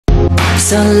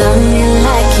So love me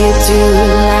like you do,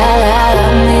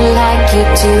 love me like you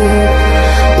do.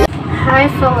 Hi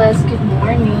fellas, good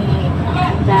morning.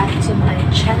 Welcome back to my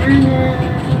channel.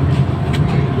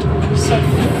 So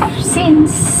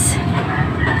since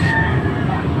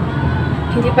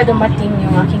hindi pa dumating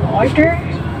yung aking order,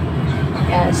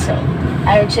 yeah, so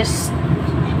I just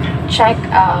check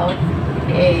out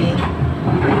a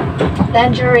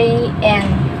lingerie and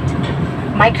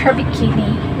micro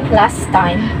bikini last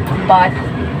time, but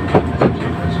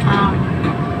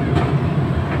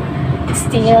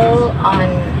still on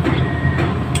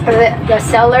the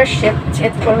seller shipped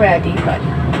it already, but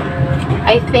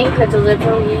I think the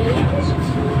delivery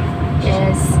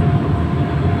is,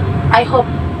 I hope,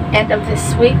 end of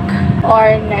this week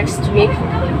or next week.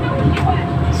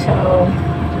 So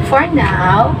for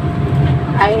now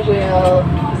I will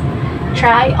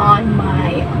try on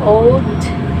my old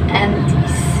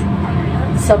Undies.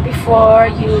 So before,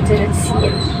 you didn't see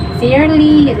it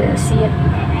clearly, you didn't see it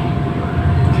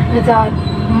without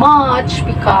much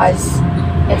because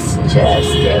it's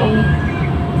just a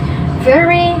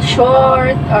very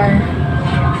short, or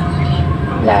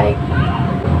like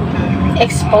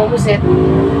expose it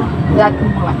that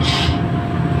much.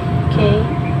 Okay,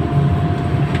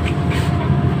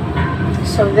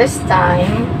 so this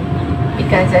time,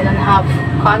 because I don't have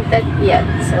content yet,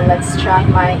 so let's try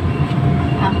my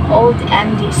old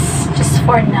Undies just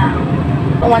for now.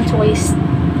 I don't want to waste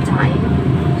time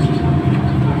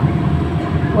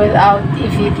without a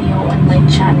video on my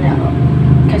channel,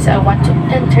 because I want to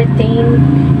entertain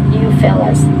you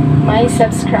fellas, my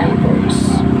subscribers.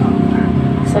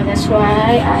 So that's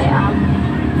why I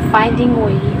am finding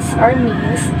ways or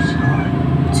means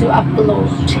to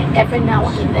upload every now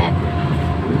and then,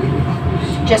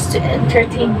 just to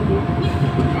entertain you.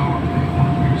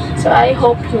 So I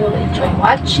hope you will enjoy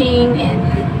watching, and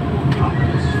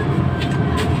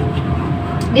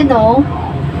you know,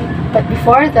 but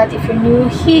before that, if you're new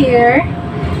here,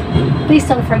 please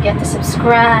don't forget to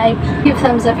subscribe, give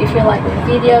thumbs up if you like the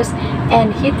videos,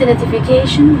 and hit the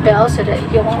notification bell so that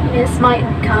you won't miss my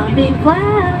upcoming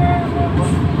plans.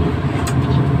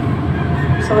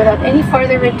 So without any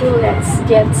further ado, let's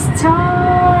get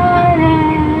started.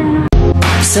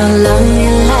 So love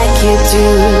me like you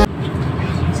do.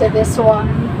 So this one,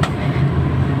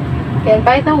 and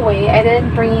by the way, I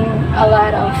didn't bring a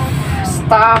lot of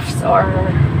stuffs or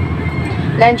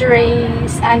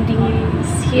lingeries,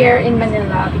 undies here in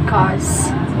Manila because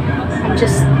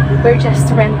we're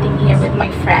just renting here with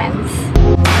my friends.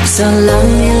 So love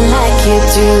me like you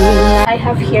do. I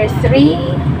have here three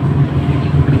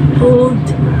old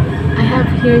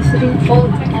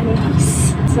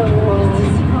undies. So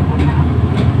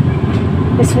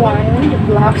this one, the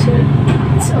black suit,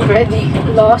 it's already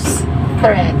lost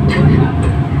thread.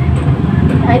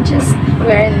 I just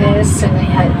wear this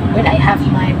when I have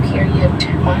my period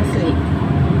monthly.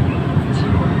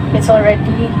 It's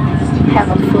already have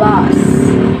a floss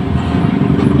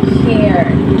here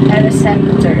at the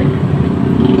center.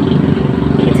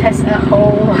 It has a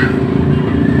hole,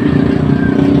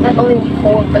 not only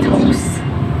hole but hose.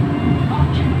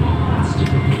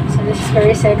 So this is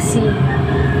very sexy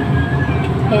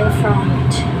in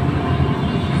front.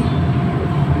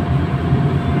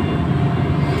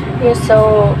 Yeah,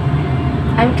 so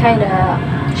I'm kinda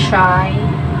shy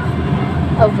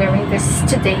of wearing this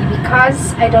today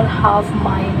because I don't have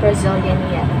my Brazilian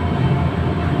yet.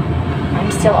 I'm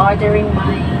still ordering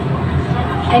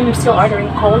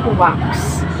cold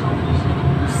wax.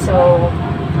 So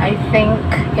I think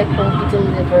it will be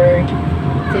delivered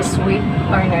this week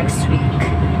or next week.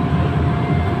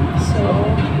 So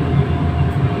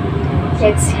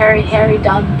it's hairy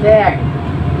down there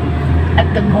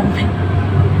at the moment,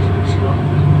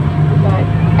 but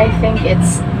I think it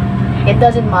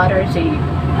doesn't matter to you,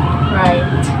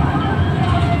 right?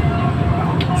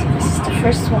 So this is the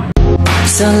first one.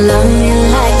 So love me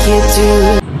like you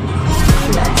do.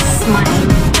 That's my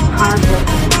hardware.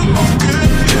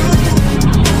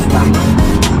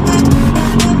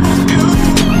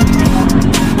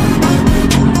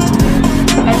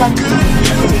 I want to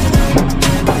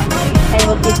I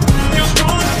will eat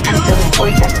until 4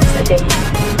 times a day.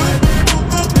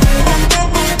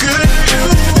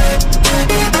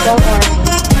 Don't worry.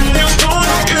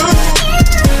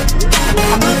 I'm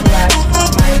coming back for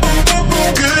my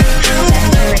lingerie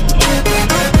and my trip.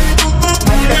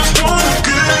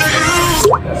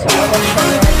 So I will show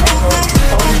you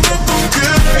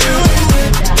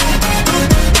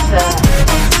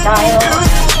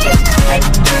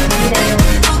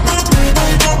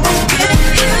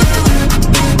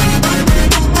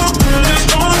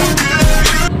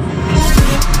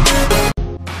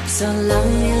So love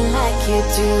me like you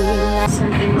do. So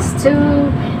these two,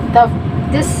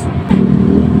 this,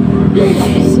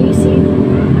 see,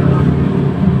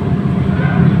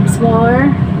 it's more,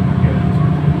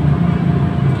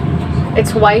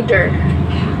 it's wider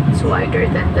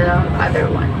than the other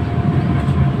one.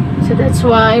 So that's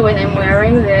why when I'm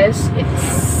wearing this,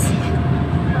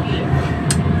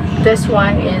 this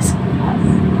one is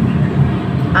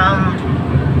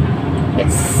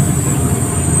it's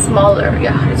smaller.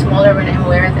 Yeah, it's smaller when I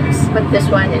wear this, but this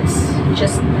one is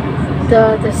just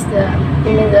the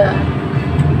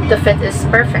fit is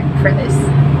perfect for this.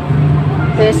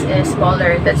 This is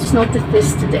smaller. Let's notice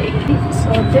this today.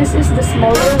 So this is the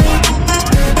smaller one.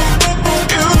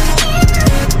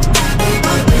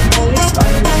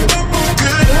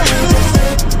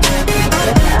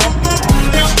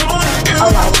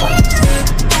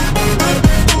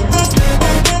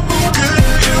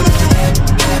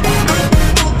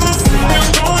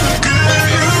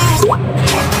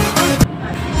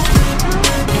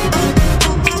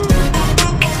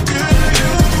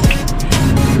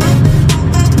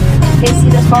 You can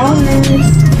see the colors.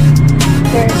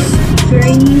 There's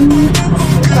green,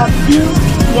 pink,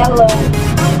 yellow.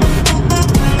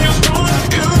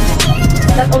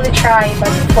 Not only try,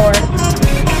 but 4.